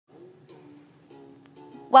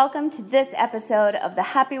Welcome to this episode of the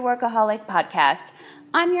Happy Workaholic Podcast.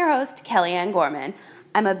 I'm your host, Kellyanne Gorman.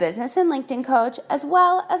 I'm a business and LinkedIn coach as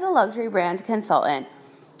well as a luxury brand consultant.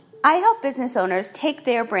 I help business owners take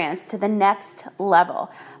their brands to the next level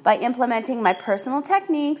by implementing my personal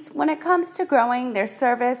techniques when it comes to growing their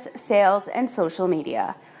service, sales, and social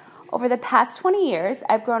media. Over the past 20 years,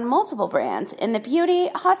 I've grown multiple brands in the beauty,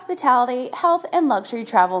 hospitality, health, and luxury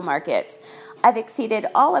travel markets. I've exceeded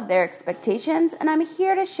all of their expectations, and I'm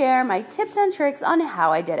here to share my tips and tricks on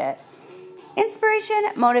how I did it.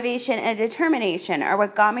 Inspiration, motivation, and determination are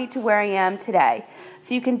what got me to where I am today,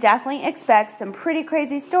 so you can definitely expect some pretty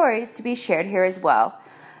crazy stories to be shared here as well.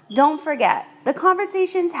 Don't forget, the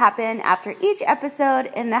conversations happen after each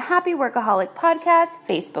episode in the Happy Workaholic Podcast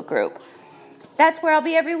Facebook group. That's where I'll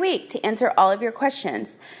be every week to answer all of your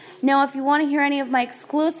questions. Now, if you want to hear any of my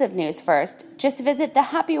exclusive news first, just visit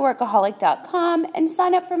thehappyworkaholic.com and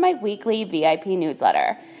sign up for my weekly VIP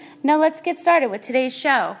newsletter. Now, let's get started with today's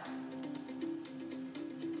show.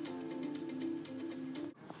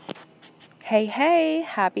 Hey,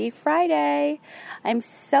 happy Friday. I'm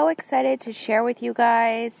so excited to share with you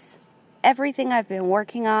guys everything I've been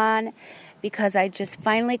working on because I just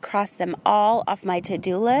finally crossed them all off my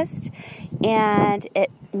to-do list, and it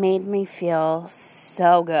made me feel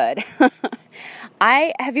so good.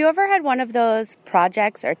 Have you ever had one of those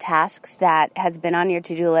projects or tasks that has been on your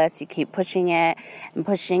to-do list? You keep pushing it,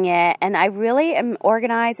 and I really am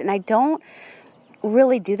organized, and I don't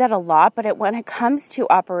really do that a lot, but when it comes to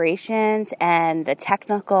operations and the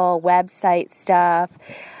technical website stuff,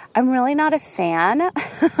 I'm really not a fan.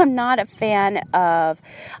 I'm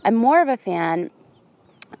more of a fan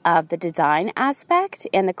of the design aspect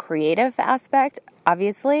and the creative aspect,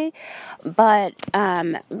 obviously. But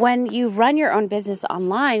when you run your own business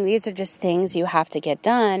online, these are just things you have to get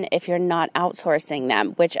done if you're not outsourcing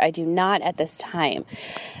them, which I do not at this time.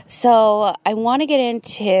 So I want to get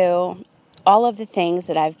into all of the things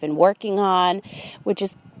that I've been working on, which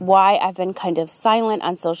is why I've been kind of silent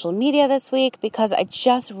on social media this week, because I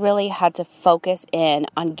just really had to focus in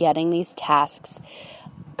on getting these tasks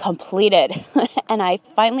completed. And I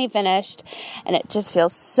finally finished, and it just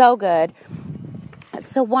feels so good.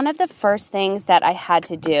 So one of the first things that I had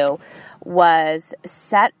to do was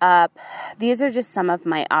set up, these are just some of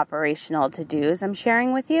my operational to-dos I'm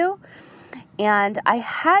sharing with you. And I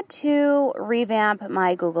had to revamp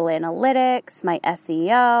my Google Analytics, my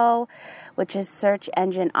SEO, which is search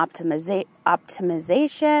engine optimization.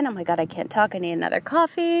 Oh my God, I can't talk. I need another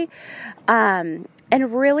coffee. And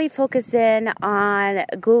really focus in on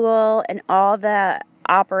Google and all the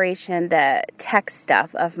operation, the tech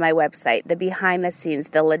stuff of my website, the behind the scenes,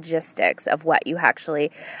 the logistics of what you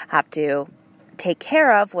actually have to take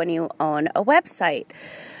care of when you own a website.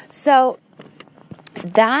 So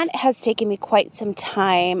that has taken me quite some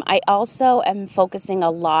time. I also am focusing a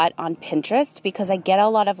lot on Pinterest because I get a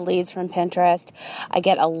lot of leads from Pinterest. I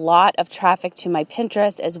get a lot of traffic to my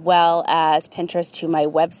Pinterest as well as Pinterest to my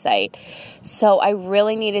website. So I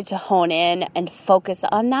really needed to hone in and focus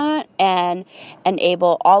on that and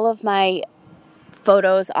enable all of my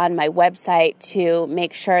photos on my website to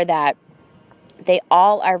make sure that they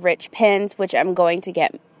all are rich pins, which I'm going to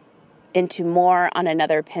get into more on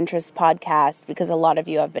another Pinterest podcast because a lot of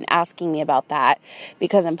you have been asking me about that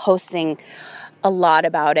because I'm posting a lot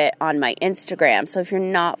about it on my Instagram. So if you're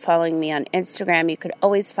not following me on Instagram, you could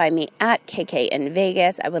always find me at KK in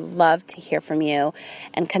Vegas. I would love to hear from you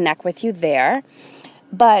and connect with you there.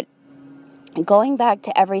 But going back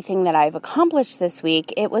to everything that I've accomplished this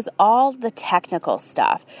week, it was all the technical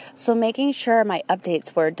stuff. So making sure my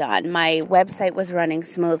updates were done, my website was running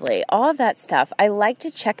smoothly, all of that stuff. I like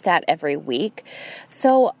to check that every week.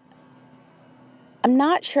 So I'm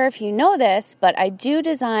not sure if you know this, but I do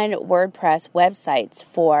design WordPress websites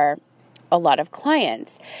for a lot of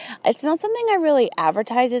clients. It's not something I really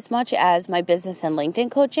advertise as much as my business and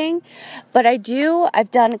LinkedIn coaching, but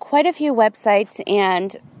I've done quite a few websites,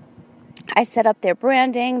 and I set up their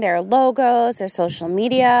branding, their logos, their social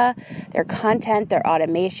media, their content, their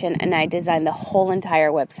automation, and I designed the whole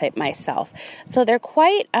entire website myself. So they're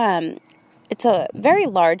quite, it's a very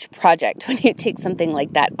large project when you take something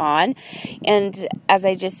like that on. And as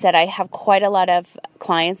I just said, I have quite a lot of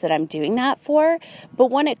clients that I'm doing that for.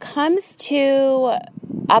 But when it comes to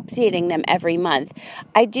updating them every month,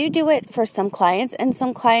 I do it for some clients, and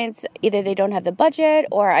some clients, either they don't have the budget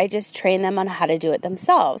or I just train them on how to do it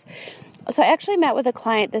themselves. So I actually met with a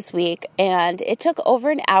client this week, and it took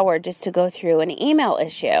over an hour just to go through an email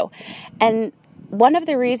issue. And one of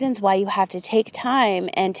the reasons why you have to take time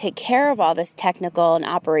and take care of all this technical and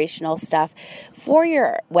operational stuff for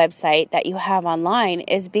your website that you have online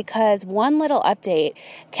is because one little update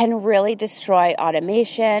can really destroy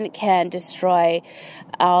automation, can destroy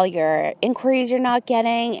all your inquiries you're not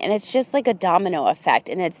getting, and it's just like a domino effect,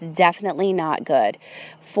 and it's definitely not good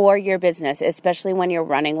for your business, especially when you're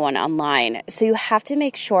running one online. So you have to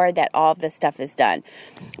make sure that all of this stuff is done.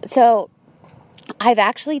 So I've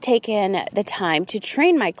actually taken the time to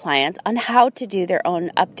train my clients on how to do their own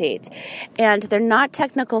updates. And they're not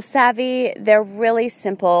technical savvy. They're really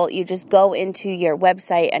simple. You just go into your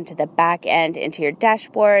website and to the back end, into your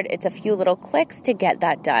dashboard. It's a few little clicks to get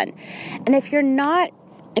that done. And if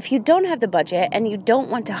you don't have the budget and you don't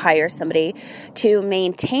want to hire somebody to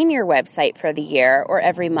maintain your website for the year or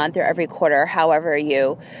every month or every quarter, however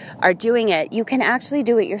you are doing it, you can actually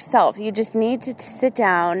do it yourself. You just need to sit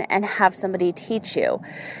down and have somebody teach you.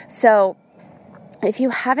 So if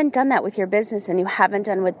you haven't done that with your business and you haven't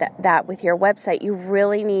done that with your website, you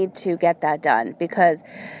really need to get that done, because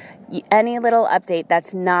any little update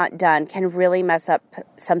that's not done can really mess up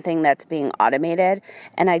something that's being automated.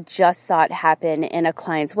 And I just saw it happen in a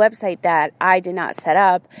client's website that I did not set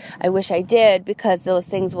up. I wish I did, because those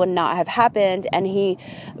things would not have happened. And he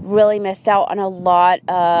really missed out on a lot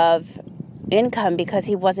of income because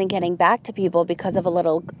he wasn't getting back to people because of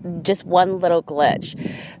just one little glitch.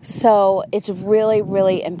 So it's really,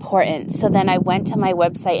 really important. So then I went to my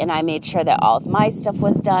website and I made sure that all of my stuff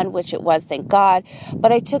was done, which it was, thank God,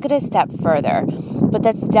 but I took it a step further. But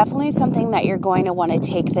that's definitely something that you're going to want to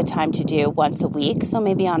take the time to do once a week. So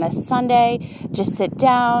maybe on a Sunday, just sit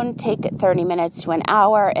down, take 30 minutes to an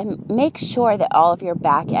hour, and make sure that all of your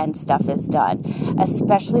back end stuff is done,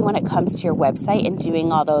 especially when it comes to your website and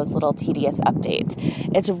doing all those little tedious updates.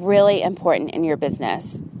 It's really important in your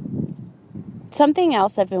business. Something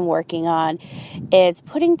else I've been working on is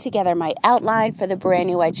putting together my outline for the brand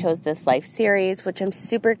new I Chose This Life series, which I'm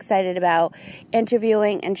super excited about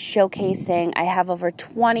interviewing and showcasing. I have over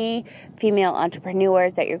 20 female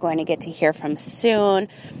entrepreneurs that you're going to get to hear from soon.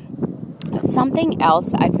 Something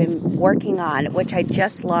else I've been working on, which I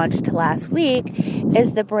just launched last week,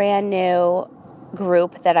 is the brand new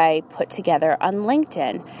group that I put together on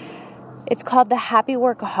LinkedIn. It's called the Happy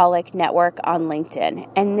Workaholic Network on LinkedIn.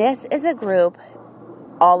 And this is a group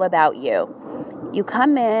all about you. You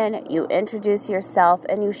come in, you introduce yourself,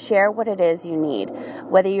 and you share what it is you need.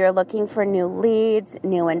 Whether you're looking for new leads,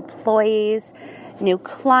 new employees, new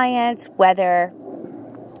clients, whether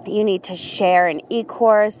you need to share an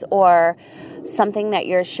e-course or something that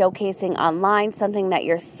you're showcasing online, something that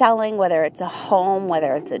you're selling, whether it's a home,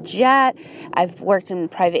 whether it's a jet. I've worked in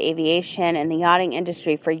private aviation and the yachting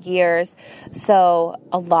industry for years. So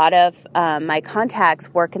a lot of my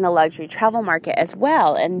contacts work in the luxury travel market as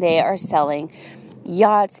well. And they are selling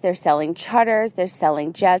yachts, they're selling charters, they're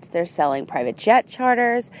selling jets, they're selling private jet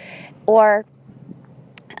charters. Or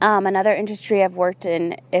another industry I've worked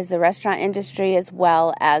in is the restaurant industry as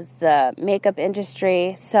well as the makeup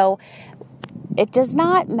industry. So it does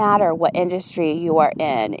not matter what industry you are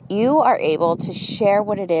in. You are able to share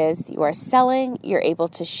what it is you are selling. You're able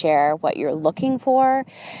to share what you're looking for.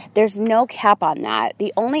 There's no cap on that.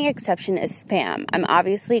 The only exception is spam. I'm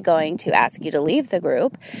obviously going to ask you to leave the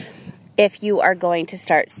group if you are going to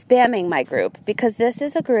start spamming my group, because this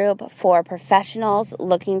is a group for professionals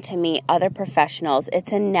looking to meet other professionals.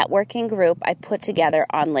 It's a networking group I put together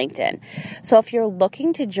on LinkedIn. So if you're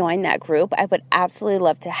looking to join that group, I would absolutely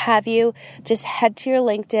love to have you. Just head to your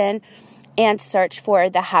LinkedIn and search for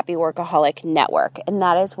the Happy Workaholic Network. And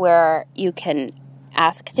that is where you can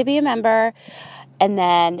ask to be a member and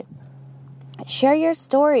then share your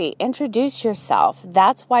story, introduce yourself.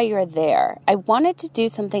 That's why you're there. I wanted to do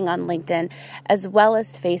something on LinkedIn as well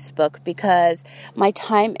as Facebook because my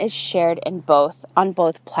time is shared on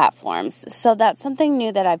both platforms. So that's something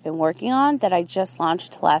new that I've been working on that I just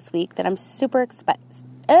launched last week that I'm super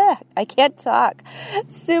excited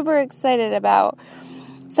about.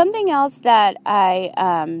 Something else that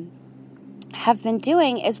I have been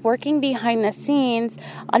doing is working behind the scenes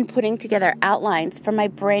on putting together outlines for my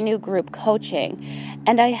brand new group coaching.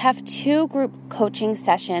 And I have 2 group coaching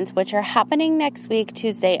sessions, which are happening next week,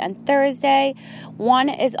 Tuesday and Thursday. One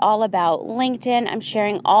is all about LinkedIn. I'm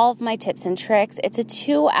sharing all of my tips and tricks. It's a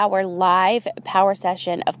 2-hour live power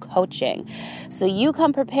session of coaching. So you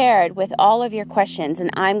come prepared with all of your questions, and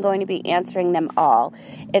I'm going to be answering them all.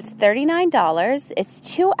 It's $39. It's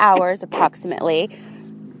 2 hours approximately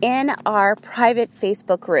in our private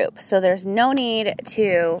Facebook group. So there's no need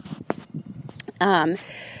to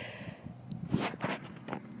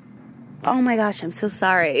Oh my gosh, I'm so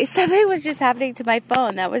sorry. Something was just happening to my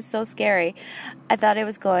phone. That was so scary. I thought it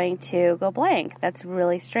was going to go blank. That's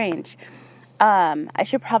really strange. I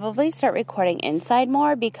should probably start recording inside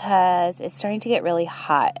more because it's starting to get really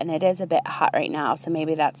hot, and it is a bit hot right now, so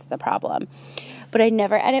maybe that's the problem. But I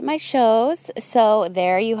never edit my shows, so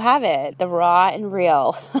there you have it, the raw and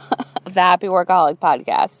real of the Happy Workaholic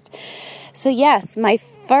podcast. So yes, my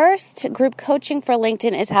first group coaching for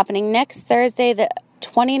LinkedIn is happening next Thursday, the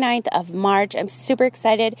 29th of March. I'm super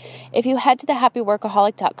excited. If you head to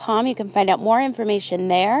thehappyworkaholic.com, you can find out more information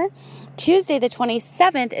there. Tuesday, the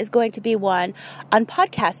 27th, is going to be one on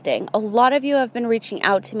podcasting. A lot of you have been reaching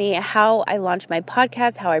out to me how I launch my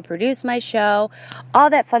podcast, how I produce my show, all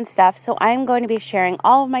that fun stuff. So I'm going to be sharing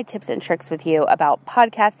all of my tips and tricks with you about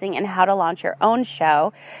podcasting and how to launch your own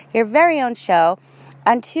show, your very own show,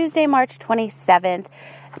 on Tuesday, March 27th.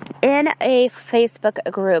 In a Facebook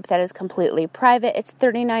group that is completely private. It's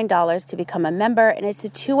 $39 to become a member, and it's a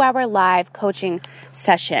 2-hour live coaching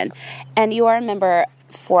session. And you are a member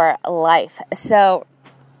for life. So,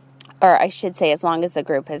 or I should say, as long as the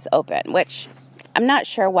group is open, which I'm not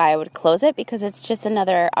sure why I would close it, because it's just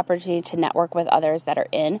another opportunity to network with others that are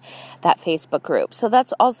in that Facebook group. So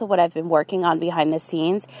that's also what I've been working on behind the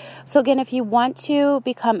scenes. So again, if you want to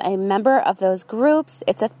become a member of those groups,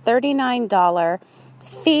 it's a $39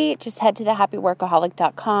 fee. Just head to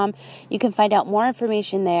thehappyworkaholic.com. You can find out more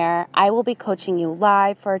information there. I will be coaching you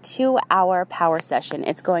live for a 2-hour power session.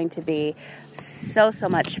 It's going to be so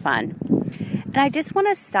much fun. And I just want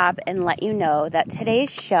to stop and let you know that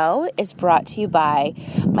today's show is brought to you by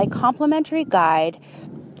my complimentary guide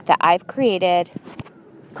that I've created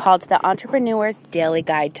called The Entrepreneur's Daily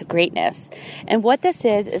Guide to Greatness. And what this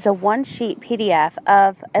is a one-sheet PDF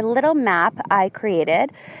of a little map I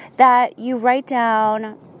created that you write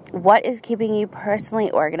down what is keeping you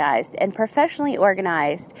personally organized and professionally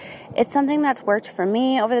organized. It's something that's worked for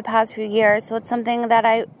me over the past few years, so it's something that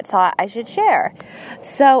I thought I should share.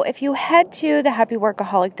 So if you head to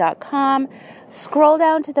thehappyworkaholic.com, scroll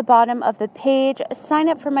down to the bottom of the page, sign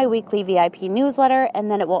up for my weekly VIP newsletter,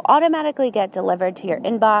 and then it will automatically get delivered to your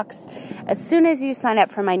inbox as soon as you sign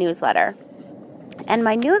up for my newsletter. And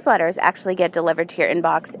my newsletters actually get delivered to your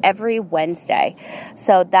inbox every Wednesday.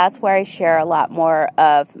 So that's where I share a lot more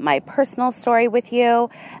of my personal story with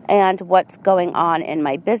you and what's going on in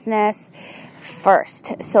my business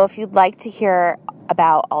first. So if you'd like to hear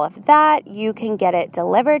about all of that, you can get it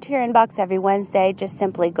delivered to your inbox every Wednesday. Just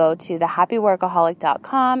simply go to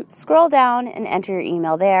thehappyworkaholic.com, scroll down, and enter your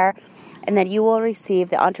email there. And then you will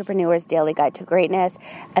receive the Entrepreneur's Daily Guide to Greatness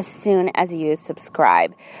as soon as you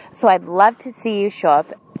subscribe. So I'd love to see you show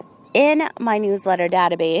up in my newsletter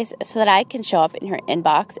database so that I can show up in your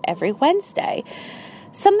inbox every Wednesday.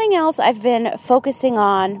 Something else I've been focusing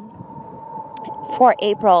on for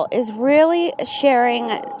April is really sharing.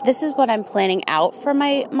 This is what I'm planning out for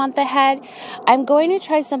my month ahead. I'm going to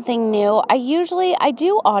try something new. I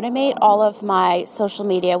do automate all of my social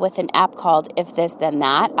media with an app called If This Then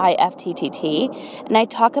That, IFTTT, and I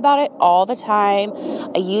talk about it all the time.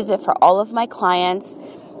 I use it for all of my clients.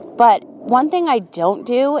 But one thing I don't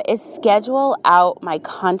do is schedule out my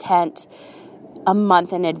content a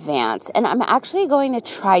month in advance. And I'm actually going to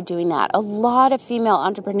try doing that. A lot of female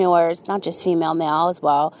entrepreneurs, not just female, male as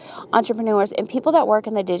well, entrepreneurs and people that work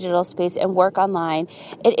in the digital space and work online,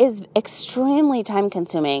 it is extremely time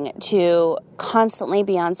consuming to constantly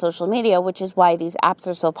be on social media, which is why these apps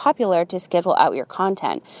are so popular to schedule out your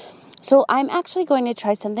content. So I'm actually going to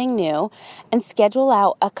try something new and schedule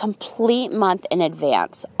out a complete month in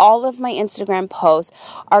advance. All of my Instagram posts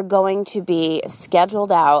are going to be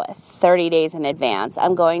scheduled out 30 days in advance.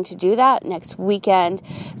 I'm going to do that next weekend.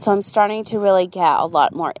 So I'm starting to really get a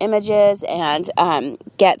lot more images and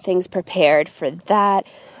get things prepared for that.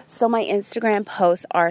 So my Instagram posts are